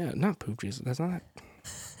 Yeah, not poop juice. That's not.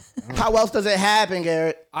 How else does it happen,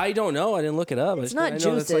 Garrett? I don't know. I didn't look it up. It's I not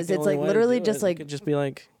know that's, juices. the It's only like way to literally do just it. like- It could just be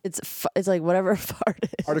like It's like whatever a fart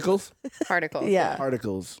is. Articles? Particles. Yeah.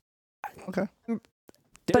 Articles. Okay.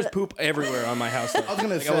 there's poop everywhere on my house. Though. I was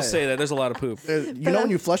gonna like, I will say. say that there's a lot of poop. You know when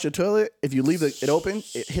you flush a toilet, if you leave it open,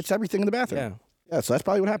 it hits everything in the bathroom. Yeah. Yeah, so that's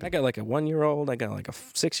probably what I happened. got like a 1-year-old. I got like a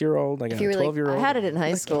 6-year-old. I got you a were, like, 12-year-old. I had it in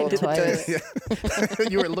high school twice.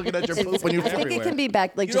 You were looking at your poop when you I think it everywhere. can be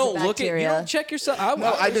back like You just don't look at. You bacteria. don't check yourself.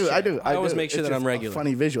 No, I do. I always make sure It's that I'm just a regular.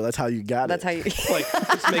 funny visual. That's how you got That's it. how you. Like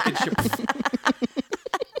just making sure.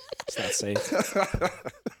 It's not safe.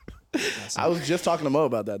 I was just talking to Mo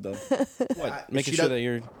about that though. What? Making she sure does- that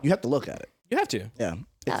you're. You have to look at it. You have to. Yeah.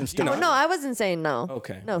 It's Oh, instinctive. no, I wasn't saying no.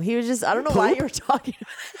 Okay. No, he was just. I don't know why you were talking.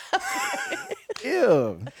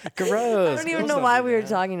 Ew. Gross. I don't even know why we were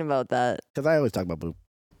talking about that. Because I always talk about poop.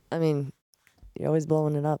 I mean, you're always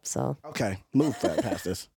blowing it up. So Okay, move that past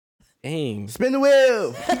this. Dang. Spin the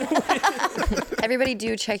wheel. Everybody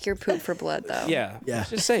do check your poop for blood though. Yeah. Yeah. It's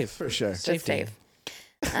just safe. For sure. Just Safety. safe.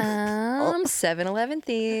 7-Eleven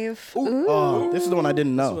thief. Ooh. Oh, this is the one I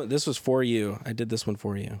didn't know. This was for you. I did this one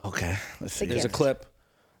for you. Okay, let's see. There's a clip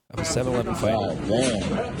of a 7-Eleven fight.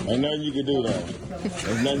 Damn. Ain't nothing you can do though.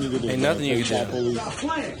 Ain't nothing you can do. Ain't man. nothing you can do.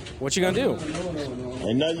 Police. What you gonna do?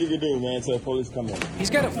 Ain't nothing you can do, man. Till the police come in. He's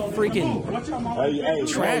got a freaking Hey,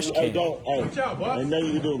 trash don't, can. Hey, don't. Hey, ain't nothing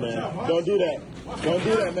you can do, man. Don't do that. Don't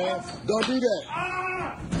do that, man. Don't do that.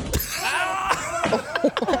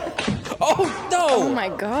 Oh no! Oh my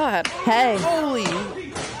god. hey, Holy! Is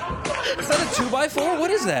that a 2x4?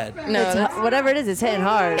 What is that? No. it's, whatever it is, it's hitting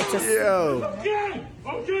hard. Yo.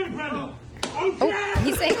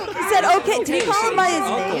 He's saying. He said, "Okay." Did he call him by his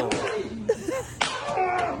name?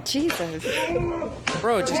 Jesus.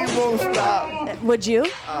 Bro, just He won't stop. Would you?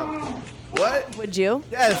 What? Would you?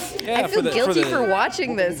 Yes. yeah, I feel guilty for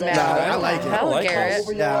watching this now. I like it. Hell, I like Garrett.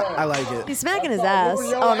 Yeah, I like it. He's smacking his ass.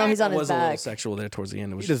 Oh no, he's on It his was a little back. sexual there towards the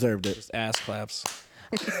end. It was He deserved it. just ass claps.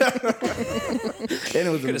 And it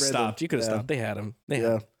was You could have stopped. You could have stopped. They had him. They had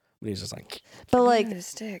Yeah. him. But he's just like, But like, His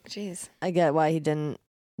stick. Jeez. I get why he didn't.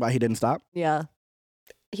 Why he didn't stop? Yeah.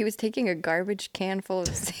 He was taking a garbage can full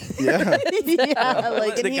of. Yeah. Yeah.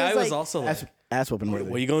 Like, the and he guy was like, also like, Ass whooping.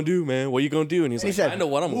 what you gonna do, man? What you gonna do? And he's He like, said, I know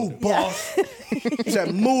what I'm gonna Move, do. boss. He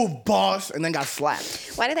said, "Move, boss," and then got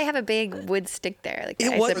slapped. Why do they have a big wood stick there? Like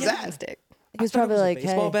It I was said, that. stick. he was probably like,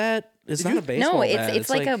 baseball hey. bat? It's not a baseball No, bat. it's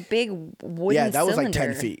like a big wooden. Yeah, that was like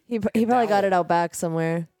 10 cylinder. feet. He probably got it out back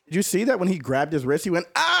somewhere. Did you see that when he grabbed his wrist? He went,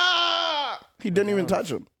 ah! He didn't even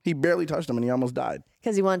touch him. He barely touched him, and he almost died.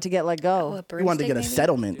 Because he wanted to get let Oh, go. a He wanted to get a broomstick, maybe?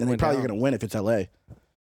 settlement, and they went probably down. going to win if it's L.A.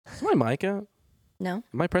 Is my mic out? No,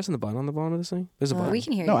 Am I pressing the button on the bottom of this thing? There's a button. we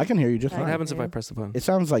can hear No, you. I can hear you just I What fine. happens if I press the button? It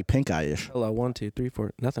sounds like pink eye-ish. Hello, 1, 2, 3,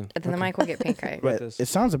 4. Nothing. But then the mic will get pink eye. What about Yeah, this? it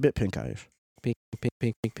sounds a bit pink eye-ish. pink, pink,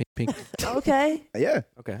 pink, pink, pink, pink. Okay. Yeah.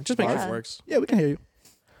 Okay, just make sure Yeah. it works. Yeah, we can hear you.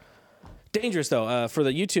 Dangerous though. For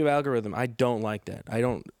the YouTube algorithm, I don't like that. I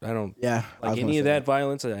don't Yeah. I like was any gonna of say that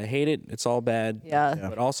violence. I hate it. It's all bad. Yeah. Yeah.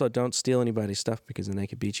 But also, don't steal anybody's stuff because then they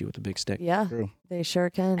could beat you with a big stick. Yeah. True. They sure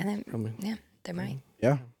can. And then, Probably. yeah, they might.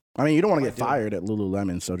 Yeah. I mean, you don't want to get do it. fired at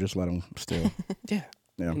Lululemon, so just let them steal. Yeah.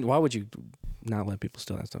 Yeah. Why would you not let people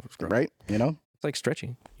steal that stuff? It's gross. Right? You know? It's like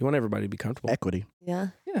stretching. You want everybody to be comfortable. Equity. Yeah.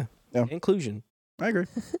 Yeah. Yeah. Inclusion. I agree.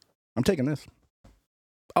 I'm taking this.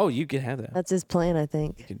 Oh, you can have that. That's his plan, I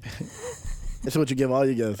think. This is what you give all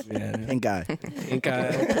you guys. Yeah. Pink eye. Pink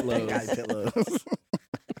eye pillows. Pink eye pillows.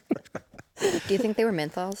 Do you think they were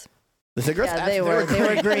menthols? The cigarettes? Yeah, they were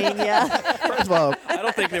green, yeah. First of all, I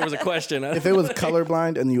don't think there was a question. if it was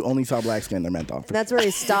colorblind and you only saw black skin, they're menthol. That's where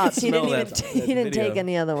he stopped. He Smell didn't even that he didn't video. take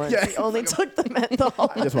any other ones. Yeah. He only took the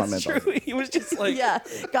menthol. I just want It's menthol. true. He was just like, Yeah.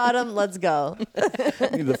 Got him. Let's go. He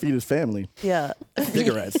needs to feed his family. Yeah.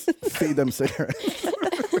 Cigarettes. Feed them cigarettes.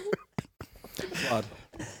 "God."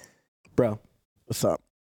 Bro, What's up?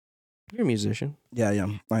 you're a musician. Yeah, I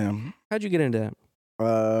am. I am. How'd you get into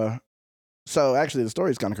that? So actually, the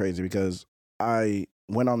story's kind of crazy because I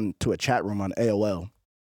went on to a chat room on AOL.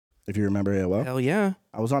 If you remember AOL, Hell yeah.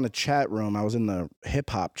 I was on a chat room. I was in the hip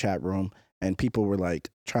hop chat room, and people were like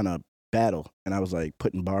trying to battle, and I was like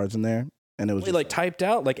putting bars in there, and it was Wait, just, like typed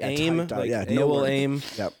out? Like Yeah, aim? typed out, Like yeah, no AOL words. aim?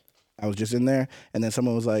 Yep. I was just in there, and then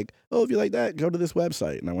someone was like, "Oh, if you like that, go to this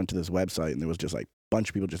website." And I went to this website, and there was just like a bunch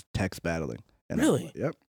of people just text battling. And Really?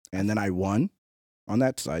 Yep. And then I won on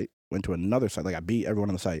that site. Went to another site, like I beat everyone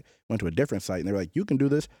on the site. Went to a different site, and they were like, "You can do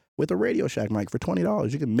this with a Radio Shack mic for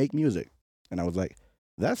 $20. You can make music." And I was like,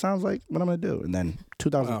 "That sounds like what I'm gonna do." And then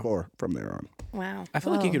 2004 from there on. Wow. I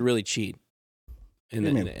feel like you Wow. could really cheat in,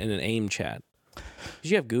 What do you in an aim chat. Because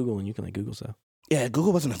you have Google and you can like Google stuff. Yeah,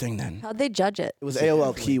 Google wasn't a thing then. How'd they judge it? It was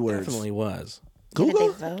AOL keywords. Definitely was. Google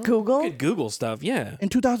You Google? could Google stuff, yeah. in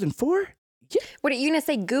 2004. What are you gonna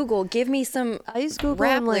say? Google, give me some. I used Google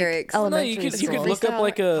rap in like lyrics. No, elementary you could school. look up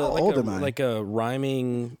like a How old am I? like a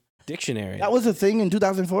rhyming dictionary. That was a thing in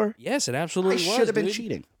 2004. Yes, it I absolutely was. should have been dude.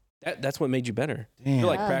 cheating. That's what made you better. Damn. You're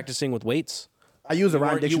like Yeah. practicing with weights. I use a You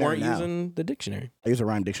rhyme weren't, you dictionary weren't now. using the dictionary. I use a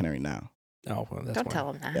rhyme dictionary now. Oh, well, that's Don't why.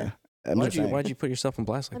 tell them that. Yeah. I'm Why'd just you saying. Why'd you put yourself on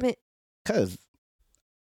blast I like mean, Cause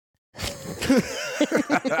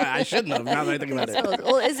I shouldn't have. Now that I think about it.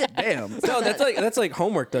 well, is it? Damn. that? No, that's like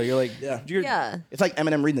homework though. You're like, Yeah. you're, Yeah. It's like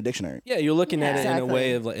Eminem reading the dictionary. yeah, you're looking at it in a Exactly.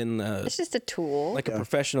 way of like It's just a tool. like a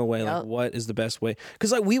professional way. Like, Yep. what is the best way?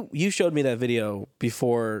 Because like you showed me that video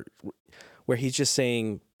before, where he's just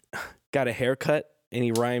saying, "Got a haircut." And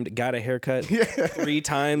he rhymed "got a haircut" 3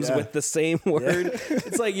 times Yeah. with the same word.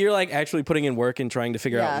 It's like you're like actually putting in work and trying to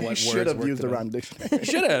figure Yeah. out You what should words have work used the together. rhyme dictionary. You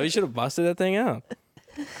should have. You should have busted that thing out.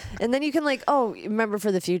 And then you can like, oh, remember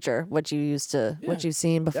for the future what you used to, what you've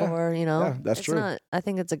seen before. You know, Yeah, that's It's true. Not, I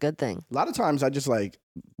think it's a good thing. A lot of times I just like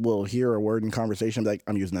will hear a word in conversation, be like,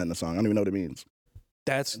 I'm using that in a song. I don't even know what it means.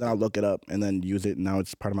 That's Then I'll look it up and then use it, and now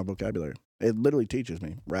it's part of my vocabulary. It literally teaches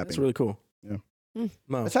me rapping. that's really cool. Yeah.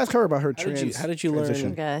 Mo, Let's ask her about her how did you transition.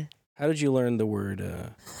 learn? Okay. How did you learn the word?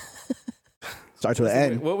 Starts with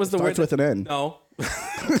an N. What was the Starts word? with an N. No.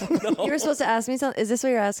 You were supposed to ask me something. Is this what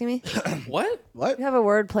you're asking me? What? What? You have a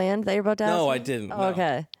word planned that you're about to ask No, me? I didn't. Oh, no.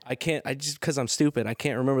 okay. I can't. I just because I'm stupid. I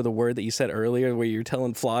can't remember the word that you said earlier, where you're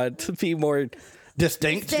telling Flawed to be more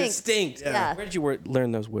Distinct. Distinct. Yeah. Where did you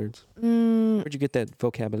learn those words? Where'd you get that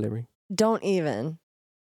vocabulary? Don't even.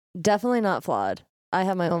 Definitely not flawed. I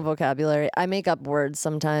have my own vocabulary. I make up words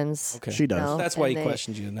sometimes. Okay. She does. No. That's why and he they-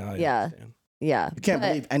 questioned you. Now I Yeah. understand. Yeah. You can't But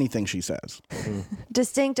believe anything she says.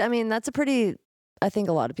 distinct. I mean, that's a pretty. I think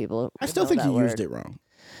a lot of people. I still know think that you used word. it wrong.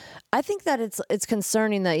 I think that it's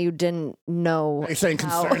concerning that you didn't know. You're saying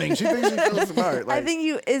how- concerning. She thinks she feels smart. I Like, think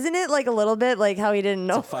you isn't it like a little bit like how he didn't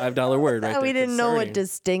know It's a $5 word, right? how he there, didn't know what concerning.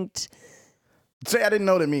 distinct. say I didn't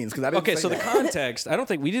know what it means because I didn't. Okay, say so the that. context. I don't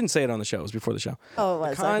think we didn't say it on the show. It was before the show. Oh, it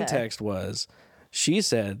was The context was, she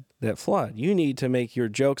said that Flawed, you need to make your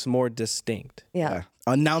jokes more distinct. Okay. Yeah. Yeah.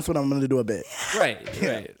 Announce what I'm going to do a bit. Right,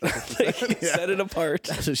 right. Like, set it apart.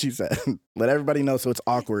 That's what she said. Let everybody know so it's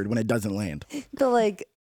awkward when it doesn't land. But like,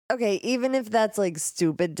 okay, even if that's like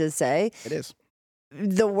stupid to say, It is.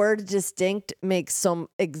 the word distinct makes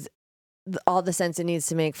all the sense it needs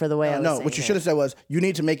to make for the way I was No, saying what you it. should have said was, you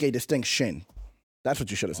need to make a distinction. That's what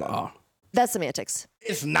you should have said. Oh, That's semantics.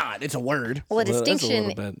 It's not. It's a word. Well, a that's a little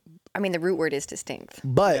distinction bit. I mean, the root word is distinct.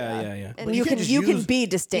 But yeah. And you can be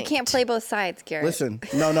distinct. You can't play both sides, Garrett. listen,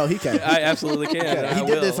 no, he can. I absolutely can. Yeah, I he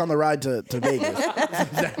did will. this on the ride to Vegas.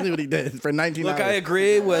 That's exactly what he did for 19 Look, hours. I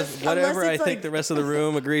agree with whatever I it's think like- the rest of the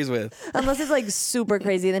room agrees with. Unless it's like super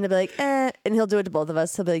crazy, then he'll be like, and he'll do it to both of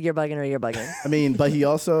us. He'll be like, you're bugging or you're bugging. I mean, but he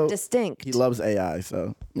also Distinct. he loves AI,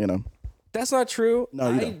 so you know. That's not true.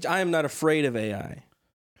 No, you don't. I am not afraid of AI.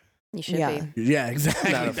 You should Yeah. be. Yeah,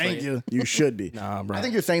 exactly. Not Thank afraid. you. You should be. Nah, bro. I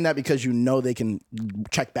think you're saying that because you know they can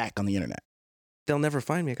check back on the internet. They'll never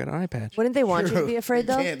find me. I got an eye patch. Wouldn't they want you to be afraid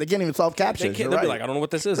though? They can't even solve They captions. can't, You're they'll be right. like, I don't know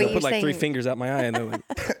what this is. Wait, They'll put you're like 3 saying- fingers out my eye and they're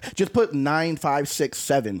like, Just put 9, 5, 6,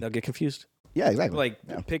 7. they'll get confused. Yeah, exactly.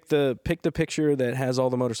 Like pick the picture that has all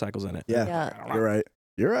the motorcycles in it. Yeah, you're right.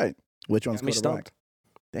 You're right. Which one's Got me quarterback? stumped.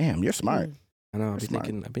 Damn, you're smart. I know. Smart.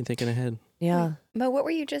 I've been thinking ahead. Yeah. But what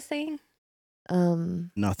were you just saying?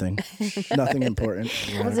 Nothing. Nothing important.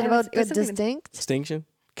 What was it It about was something- distinct? Distinction?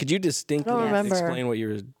 Could you distinctly I don't remember. explain what you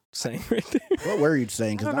were saying right there? What were you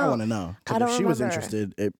saying? Because I don't I know. want to know. 'Cause I don't if she was remember.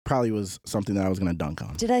 interested, it probably was something that I was going to dunk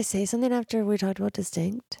on. Did I say something after we talked about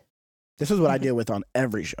distinct? This is what I deal with on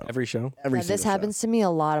every show. Every show? Every Yeah, this single happens to me a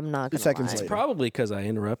lot. I'm not 2 gonna seconds lie. later. Probably because I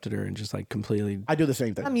interrupted her and just like completely. I do the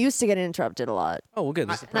same thing. I'm used to getting interrupted a lot. Oh, well, good.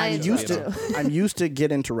 This is And I I'm practice used for you. to. I'm used to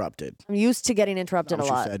get interrupted. I'm used to getting interrupted a What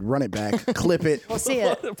you lot. said. Run it back. Clip it. We'll see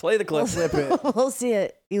it. Play the clip. Flip it. We'll see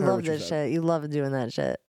it. You Heard love what you this said. shit. You love doing that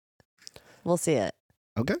shit. We'll see it.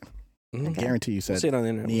 Okay. Mhm. Guarantee you We'll said see it on the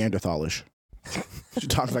internet. Neanderthalish. She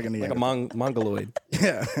talks like a Like a Neanderthal. mongoloid.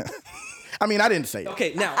 Yeah. I mean, I didn't say it.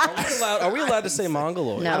 Okay, now are we allowed to say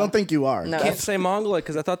mongoloid? No. I don't think you are. No. I can't say mongoloid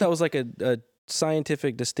because I thought that was like a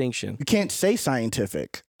scientific distinction. You can't say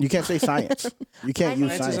scientific. You can't say science. You can't use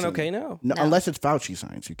Science science. isn't okay now. No, No. unless it's Fauci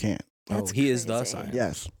science. You can't. That's He is the crazy. science.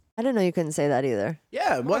 Yes. I didn't know you couldn't say that either.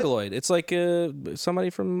 Yeah. What? Mongoloid. It's like somebody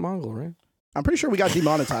from Mongol, right? I'm pretty sure we got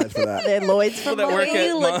demonetized for that. They had Lloyd's People from that work way at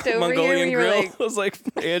you looked over here Mongolian when you were Grill like- was like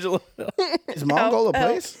Angela. Is Mongol a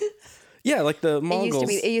place? Yeah, like the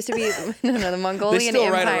Mongols. It used to be the Mongolian They still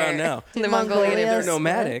Empire. ride around now. The Mongolia. Mongolian They're Yes,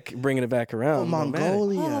 nomadic, bringing it back around. Oh, Nomadic.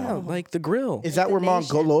 Mongolia. Oh, like the grill. Is that where nation.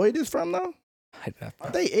 Mongoloid is from, though?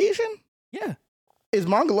 Are they Asian? Yeah, Is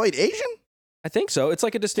Mongoloid Asian? I think so. It's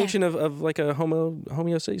like a distinction of like a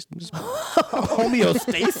homeostasis.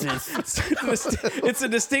 Homeostasis. It's a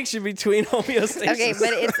distinction between homeostasis. Okay,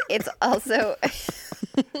 but it's also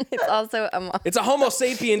it's also It's a Homo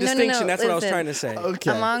sapien No, no, distinction. no, That's what I was listen. trying to say.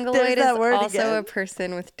 Okay. a mongoloid There's that is word also again. a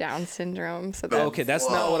person with Down syndrome. So that's, Okay, that's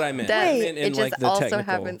not what I meant. that I meant in it just like the also technical.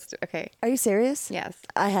 happens to. Okay, Are you serious? yes.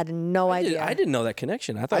 I had no I idea. didn't know that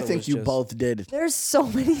connection. I thought I it think was you just- both did. There's so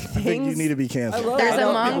many I think you things. need to be canceled. There's I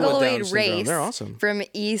a love people with Down mongoloid syndrome. race They're awesome. from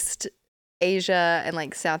East Asia and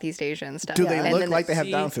like Southeast Asia and stuff. Do they And look then like they have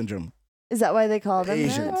see- Down syndrome? Is that why they call them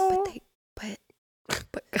Asians. that?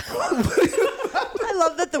 But I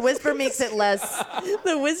love that the whisper makes it less.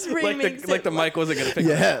 The whispering Like makes the it mic wasn't gonna pick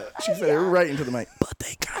it up. Yeah. She said it right into the mic. But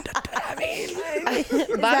they kind of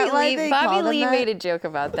Bobby why Lee, they call Bobby them Lee that? made a joke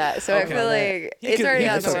about that, so I feel like He it's could- already he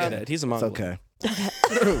out could the say world. that. He's a It's mongoloid. okay.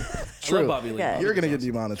 True. I love Bobby Lee. Okay. You're going to get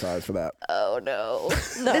demonetized for that. Oh no.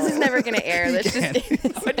 This is never gonna air. Let's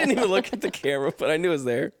just. I didn't even look at the camera, but I knew it was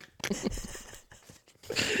there.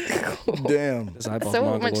 Damn. His eyeball's so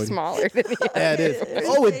mongoloid. much smaller than the other. Yeah, it is.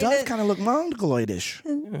 Oh, it does kind of look mongoloidish.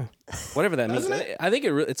 Whatever that means. I think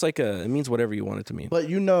it's like it means whatever you want it to mean. But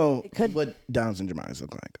you know could- what Down syndrome eyes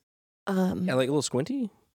look like. Yeah, like a little squinty.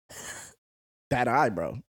 That eye,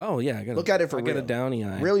 bro. Oh yeah, I got Look at it for I got a real. downy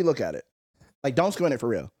eye. Really look at it. Like, don't squint it for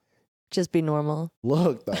real. Just be normal.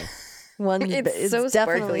 Look, though. One, It's so definitely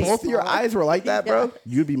sparkly. Both of your small. eyes were like that, bro.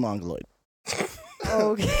 You'd be mongoloid.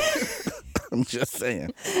 Okay. I'm just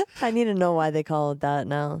saying. I need to know why they call it that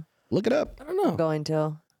now. Look it up. I don't know. I'm going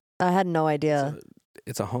to. I had no idea.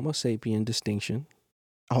 It's a Homo sapien distinction.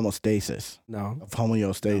 Homostasis. No. Of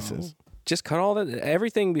homeostasis. Just cut all that.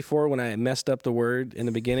 Everything before when I messed up the word in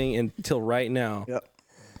the beginning until right now. Yep.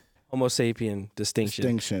 Homo sapien distinction.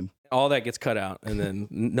 Distinction. All that gets cut out, and then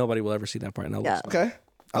nobody will ever see that part. And I Yeah. Okay.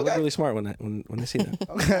 I look really smart when they see that.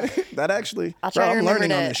 Okay. That actually. I'll try bro, to I'm remember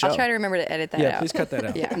learning on this to. show. I'll try to remember to edit that Yeah, out. please cut that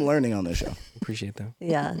out. Yeah. I'm learning on this show. Appreciate that.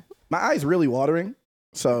 Yeah. My eye's really watering.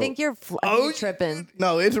 So. I think you're, you're tripping.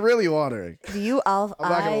 No, it's really watering. You all, I'm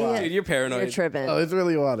not gonna lie. Dude, you're paranoid. You're tripping. Oh, it's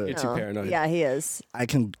really watering. You're too No. paranoid. Yeah, he is. I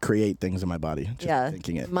can create things in my body. Just Yeah.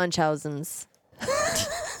 thinking it. Munchausen's.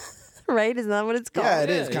 Right? Isn't that what it's called? Yeah, it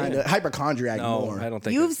is Yeah, kind of hypochondriac No, more. I don't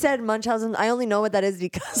think You've said Munchausen. I only know what that is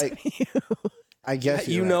because Like, of you. I guess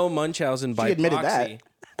you you're know right. Munchausen by She admitted proxy. that.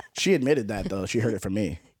 She admitted that though. She heard it from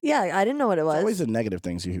me. Yeah, I didn't know what it It's was. always the negative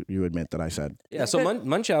things you admit that I said. Yeah, so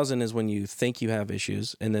Munchausen is when you think you have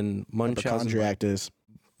issues, and then Munchausen Hypochondriac is.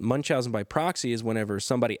 Munchausen by proxy is whenever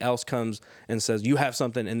somebody else comes and says you have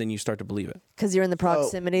something, and then you start to believe it. Because you're in the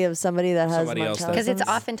proximity of somebody that has Somebody else Munchausen's. Because it's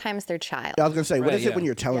oftentimes their child. I was gonna say, what Right, is it yeah. when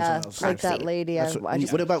you're telling Yeah, someone else? like that lady. That's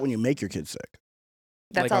what about when you make your kid sick?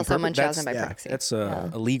 That's Like on also purpose? Munchausen by That's- proxy. That's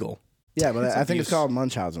illegal. Yeah, but I think it's abuse. called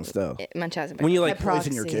Munchausen still. Munchausen by When you proxy. like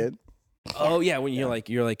Poison your kid. Oh yeah, when you're like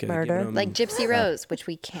Murder? giving them- Like Gypsy Rose, which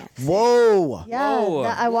we can't. Whoa. Yeah, Whoa.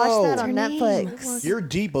 I watched that Whoa. on Her name. Netflix. You're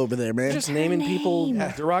deep over there, man. just naming people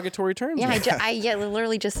derogatory terms. Yeah, I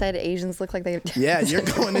literally just said Asians look like they. Yeah, you're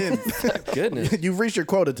going in. Goodness. You've reached your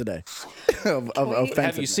quota today of offensive.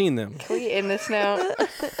 Have you seen them? Can we end this now?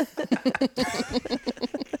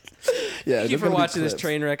 Yeah, Thank you there's for gonna be watching this clips.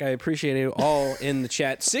 train wreck. I appreciate it all in the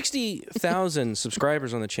chat. 60,000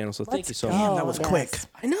 subscribers on the channel, so thank you so much. Damn, that was quick.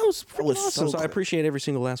 I know, it's That was awesome. so So I quick. appreciate every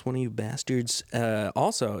single last one of you bastards.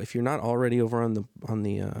 Also, if you're not already over on the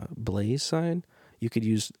Blaze side, you could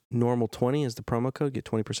use normal 20 as the promo code, get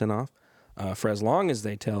 20% off. For as long as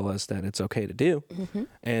they tell us that it's okay to do.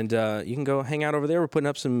 And you can go hang out over there. We're putting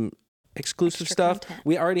up some exclusive Extra stuff. content.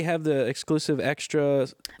 We already have the exclusive extra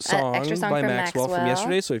song, extra song by from Maxwell from Maxwell.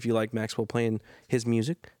 yesterday. So if you like Maxwell playing his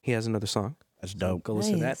music, he has another song. That's dope. Go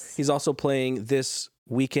listen to that. Nice. He's also playing this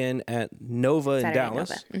weekend at Nova in Saturday,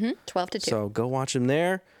 Dallas. Nova. 12 to 2. So go watch him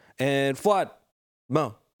there. And Flawd,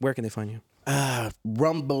 Mo, where can they find you?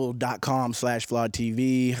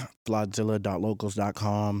 Rumble.com/FlawedTV,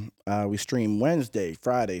 Flawdzilla.locals.com. We stream Wednesday,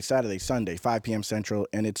 Friday, Saturday, Sunday, 5 p.m. Central,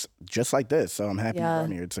 and it's just like this. So I'm happy Yeah. you're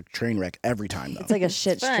on here. It's a train wreck every time, though. It's like a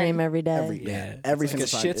shit fun. stream every day. every It's single like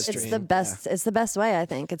a time. shit It's- stream. It's the best. It's the best way. I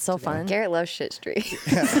think it's so fun. Garrett loves shit street.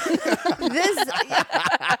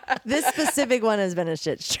 This specific one has been a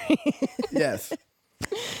shit stream. Yes,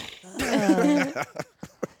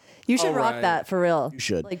 You should All rock right. that for real. you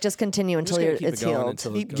should. Like just continue I'm just until gonna you're, keep it it's going healed.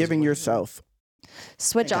 until it Keep goes giving away. yourself.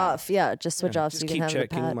 Switch off. Yeah, just switch off Just so you keep can have the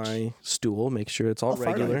checking patch. my stool, make sure it's all I'll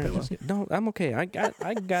fart on your regular. pillow. No, I'm okay. I got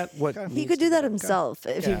what He could do that himself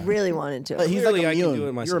if he really wanted to. But he's Clearly, I like can immune. do it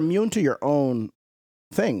You're myself. immune to your own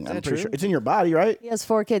thing. I'm that pretty true? sure it's in your body, right? He has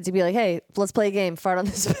 4 kids. He'd be like, "Hey, let's play a game. Fart on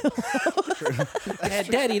this pillow."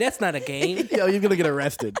 Daddy, that's not a game. Yo, you're gonna get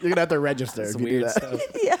arrested. You're gonna have to register That's if you do weird that. stuff.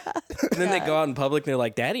 yeah, And then they go out in public and they're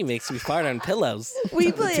like, Daddy makes me fart on pillows.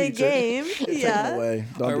 we play a game. Yeah. Away.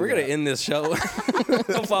 Don't All right, do we're going that. to end this show.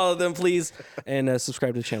 Go follow them, please. And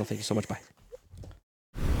subscribe to the channel. Thank you so much. Bye.